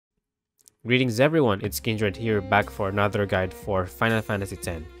Greetings everyone, it's Kindred here back for another guide for Final Fantasy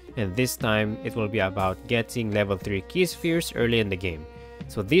X, and this time it will be about getting level 3 key spheres early in the game.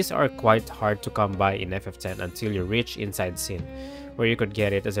 So these are quite hard to come by in FF10 until you reach Inside Sin, where you could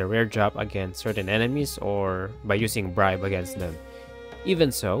get it as a rare drop against certain enemies or by using Bribe against them.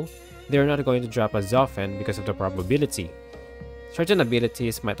 Even so, they are not going to drop as often because of the probability. Certain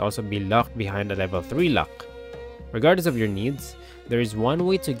abilities might also be locked behind a level 3 lock. Regardless of your needs, there is one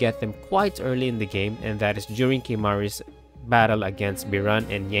way to get them quite early in the game, and that is during Kimahri's battle against Biran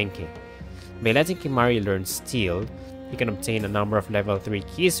and Yankee. By letting Kimahri learn Steal, you can obtain a number of level 3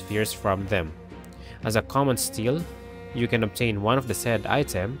 key spheres from them. As a common steal, you can obtain one of the said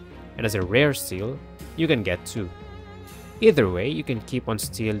item, and as a rare steal, you can get 2. Either way, you can keep on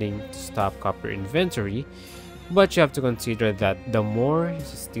stealing to stock up your inventory, but you have to consider that the more you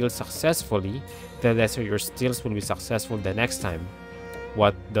steal successfully, the lesser your steals will be successful the next time.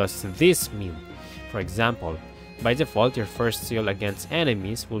 What does this mean? For example, by default, your first steal against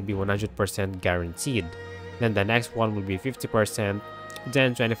enemies will be 100% guaranteed. Then the next one will be 50%,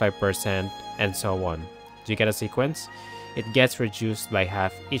 then 25%, and so on. Do you get a sequence? It gets reduced by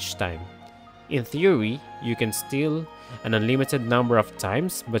half each time. In theory, you can steal an unlimited number of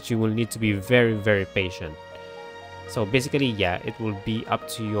times, but you will need to be very patient. So basically, yeah, it will be up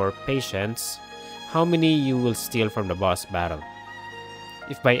to your patience how many you will steal from the boss battle.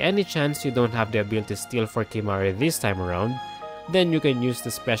 If by any chance you don't have the ability to steal for Kimahri this time around, then you can use the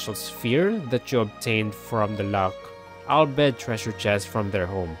special sphere that you obtained from the Lock Albed treasure chest from their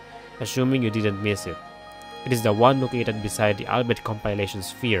home, assuming you didn't miss it. It is the one located beside the Albed compilation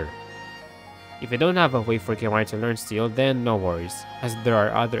sphere. If you don't have a way for Kimahri to learn Steal, then no worries, as there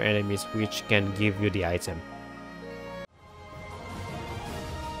are other enemies which can give you the item.